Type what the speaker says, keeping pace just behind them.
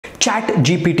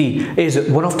ChatGPT is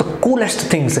one of the coolest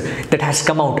things that has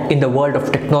come out in the world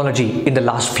of technology in the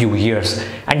last few years,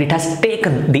 and it has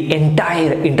taken the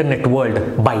entire internet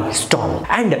world by storm.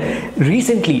 And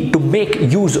recently, to make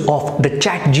use of the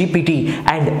ChatGPT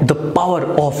and the power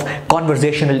of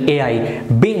conversational AI,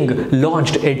 Bing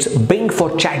launched its Bing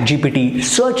for ChatGPT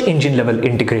search engine level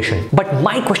integration. But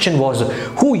my question was,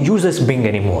 who uses Bing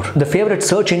anymore? The favorite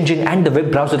search engine and the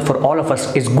web browser for all of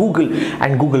us is Google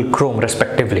and Google Chrome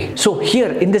respectively. So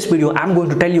here in this video, I'm going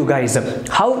to tell you guys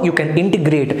how you can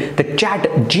integrate the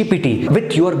ChatGPT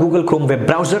with your Google Chrome web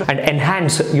browser and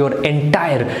enhance your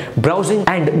entire browsing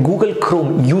and Google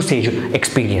Chrome usage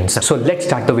experience. So let's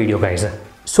start the video, guys.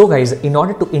 So guys, in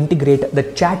order to integrate the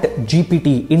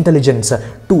ChatGPT intelligence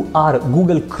to our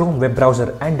Google Chrome web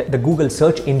browser and the Google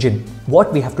search engine,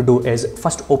 what we have to do is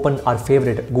first open our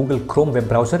favorite Google Chrome web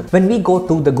browser. When we go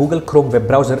to the Google Chrome web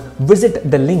browser, visit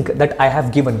the link that I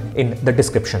have given in the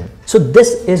description. So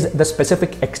this is the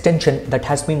specific extension that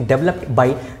has been developed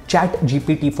by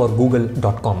ChatGPT for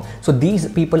Google.com. So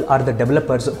these people are the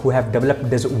developers who have developed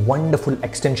this wonderful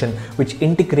extension which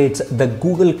integrates the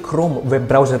Google Chrome web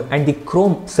browser and the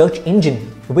Chrome search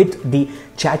engine with the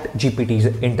ChatGPT's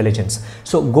intelligence.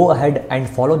 So go ahead and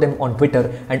follow them on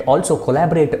Twitter and also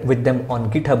collaborate with them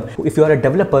on GitHub. If you are a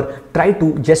developer, try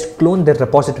to just clone their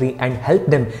repository and help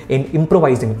them in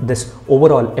improvising this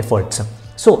overall efforts.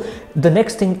 So the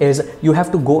next thing is you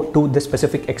have to go to this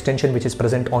specific extension which is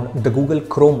present on the Google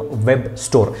Chrome web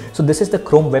store. So this is the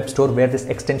Chrome web store where this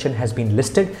extension has been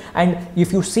listed, and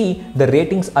if you see, the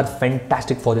ratings are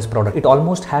fantastic for this product. It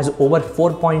almost has over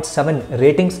 4.7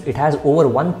 ratings. It has over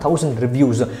 1000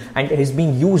 reviews and it is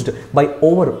being used by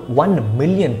over 1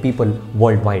 million people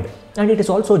worldwide. And it is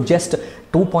also just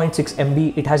 2.6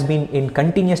 MB. It has been in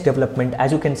continuous development.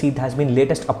 As you can see, it has been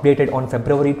latest updated on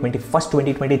February 21st,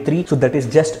 2023. So that is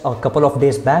just a couple of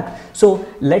days back. So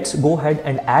let's go ahead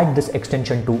and add this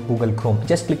extension to Google Chrome.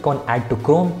 Just click on Add to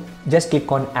Chrome. Just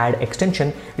click on Add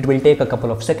Extension. It will take a couple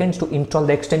of seconds to install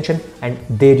the extension, and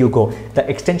there you go. The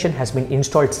extension has been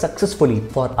installed successfully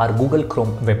for our Google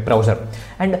Chrome web browser.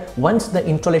 And once the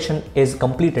installation is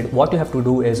completed, what you have to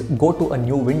do is go to a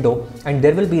new window, and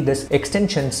there will be this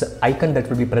extensions icon that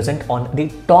will be present on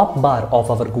the top bar of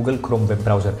our Google Chrome web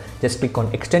browser. Just click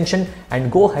on Extension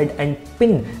and go ahead and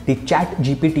pin the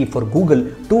ChatGPT for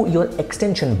Google to your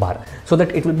extension bar so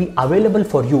that it will be available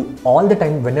for you all the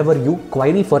time whenever you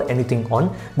query for anything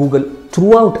on Google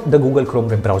throughout the Google Chrome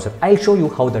web browser. I'll show you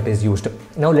how that is used.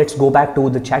 Now let's go back to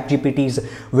the ChatGPT's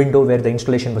window where the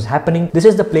installation was happening. This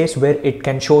is the place where it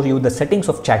can show you the settings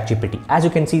of ChatGPT. As you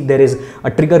can see, there is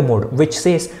a trigger mode which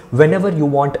says whenever you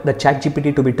want the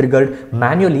ChatGPT to be triggered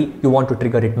manually, you want to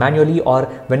trigger it manually, or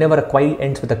whenever a query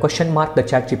ends with a question mark, the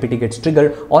ChatGPT gets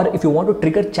triggered, or if you want to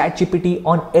trigger ChatGPT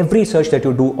on every search that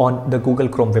you do on the Google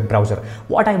Chrome web browser.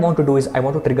 What I want to do is I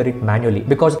want to trigger it manually,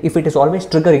 because if it is always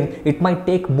triggering, it might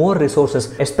take more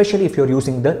resources, especially if you're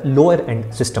using the lower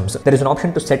end systems. There is an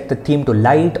option to set the theme to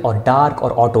light or dark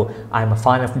or auto. I'm a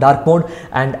fan of dark mode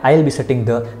and I'll be setting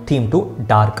the theme to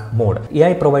dark mode.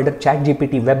 AI provider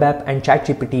ChatGPT web app and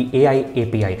ChatGPT AI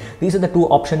API. These are the two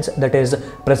options that is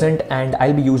present, and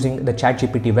I'll be using the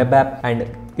ChatGPT web app and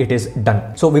it is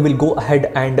done. So we will go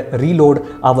ahead and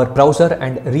reload our browser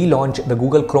and relaunch the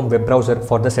Google Chrome web browser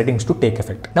for the settings to take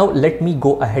effect. Now let me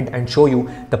go ahead and show you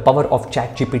the power of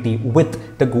ChatGPT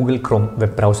with the Google Chrome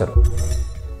web browser.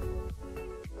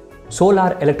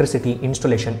 Solar electricity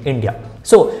installation India.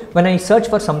 So when I search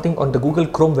for something on the Google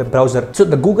Chrome web browser, so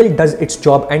the Google does its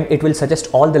job and it will suggest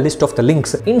all the list of the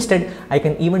links. Instead, I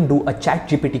can even do a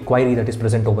ChatGPT query that is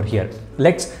present over here.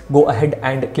 Let's go ahead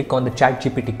and click on the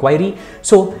ChatGPT query.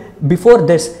 So before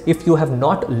this, if you have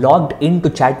not logged into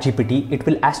ChatGPT, it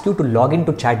will ask you to log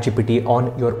into ChatGPT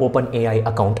on your OpenAI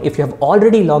account. If you have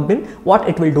already logged in, what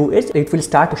it will do is it will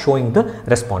start showing the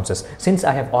responses. Since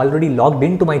I have already logged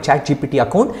into my ChatGPT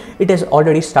account, it has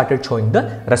already started showing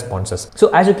the responses. So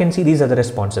as you can see, these are the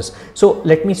responses. So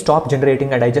let me stop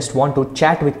generating and I just want to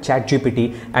chat with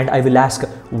ChatGPT, and I will ask,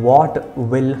 what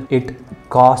will it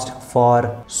cost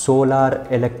for solar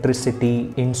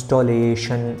electricity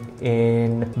installation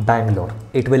in Bangalore?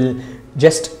 It will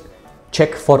just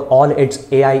check for all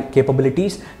its AI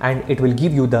capabilities and it will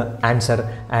give you the answer,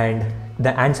 and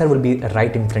the answer will be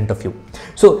right in front of you.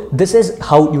 So this is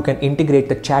how you can integrate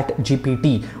the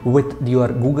ChatGPT with your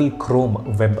Google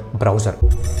Chrome web browser.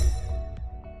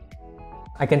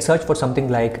 I can search for something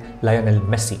like Lionel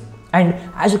Messi. And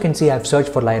as you can see, I've searched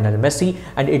for Lionel Messi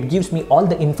and it gives me all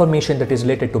the information that is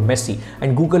related to Messi,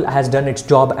 and Google has done its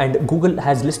job and Google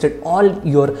has listed all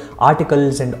your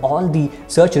articles and all the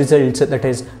search results that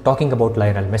is talking about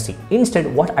Lionel Messi.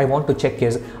 Instead, what I want to check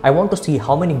is I want to see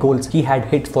how many goals he had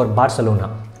hit for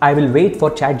Barcelona. I will wait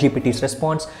for ChatGPT's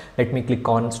response. Let me click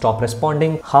on stop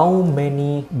responding. How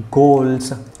many goals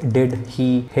did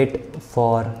he hit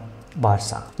for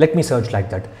Barca? Let me search like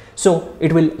that. So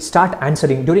it will start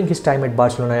answering. During his time at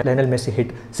Barcelona, Lionel Messi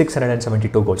hit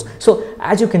 672 goals. So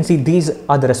as you can see, these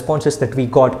are the responses that we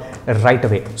got right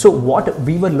away. So what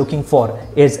we were looking for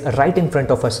is right in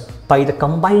front of us by the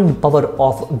combined power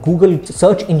of Google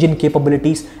search engine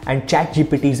capabilities and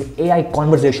ChatGPT's AI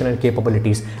conversational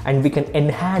capabilities, and we can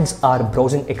enhance our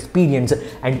browsing experience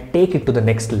and take it to the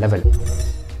next level.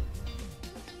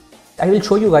 I will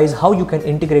show you guys how you can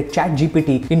integrate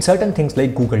ChatGPT in certain things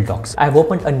like Google Docs. I've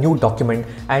opened a new document,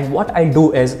 and what I'll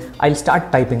do is I'll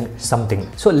start typing something.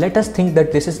 So let us think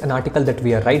that this is an article that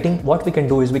we are writing. What we can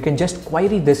do is we can just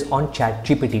query this on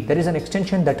ChatGPT. There is an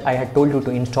extension that I had told you to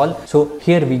install. So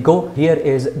here we go. Here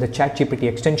is the ChatGPT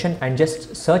extension, and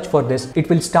just search for this.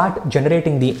 It will start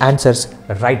generating the answers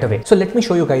right away. So let me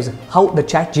show you guys how the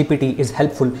ChatGPT is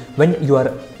helpful when you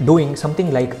are doing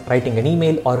something like writing an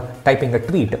email or typing a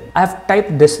tweet. I've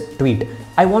typed this tweet.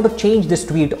 I want to change this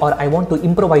tweet, or I want to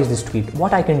improvise this tweet.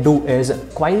 What I can do is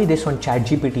query this on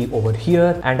ChatGPT over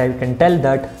here, and I can tell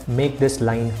that make this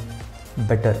line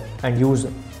better and use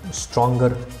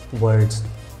stronger words,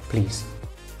 please.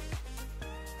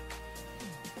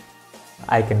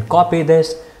 I can copy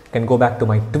this, can go back to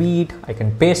my tweet, I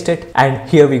can paste it, and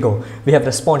here we go. We have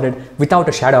responded without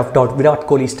a shadow of doubt. Virat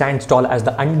Kohli stands tall as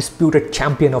the undisputed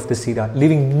champion of this era,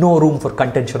 leaving no room for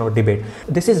contention or debate.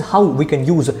 This is how we can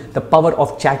use the power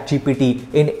of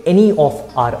ChatGPT in any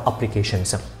of our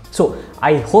applications. So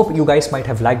I hope you guys might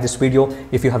have liked this video.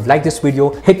 If you have liked this video,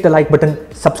 hit the like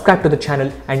button, subscribe to the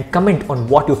channel, and comment on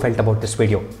what you felt about this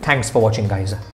video. Thanks for watching, guys.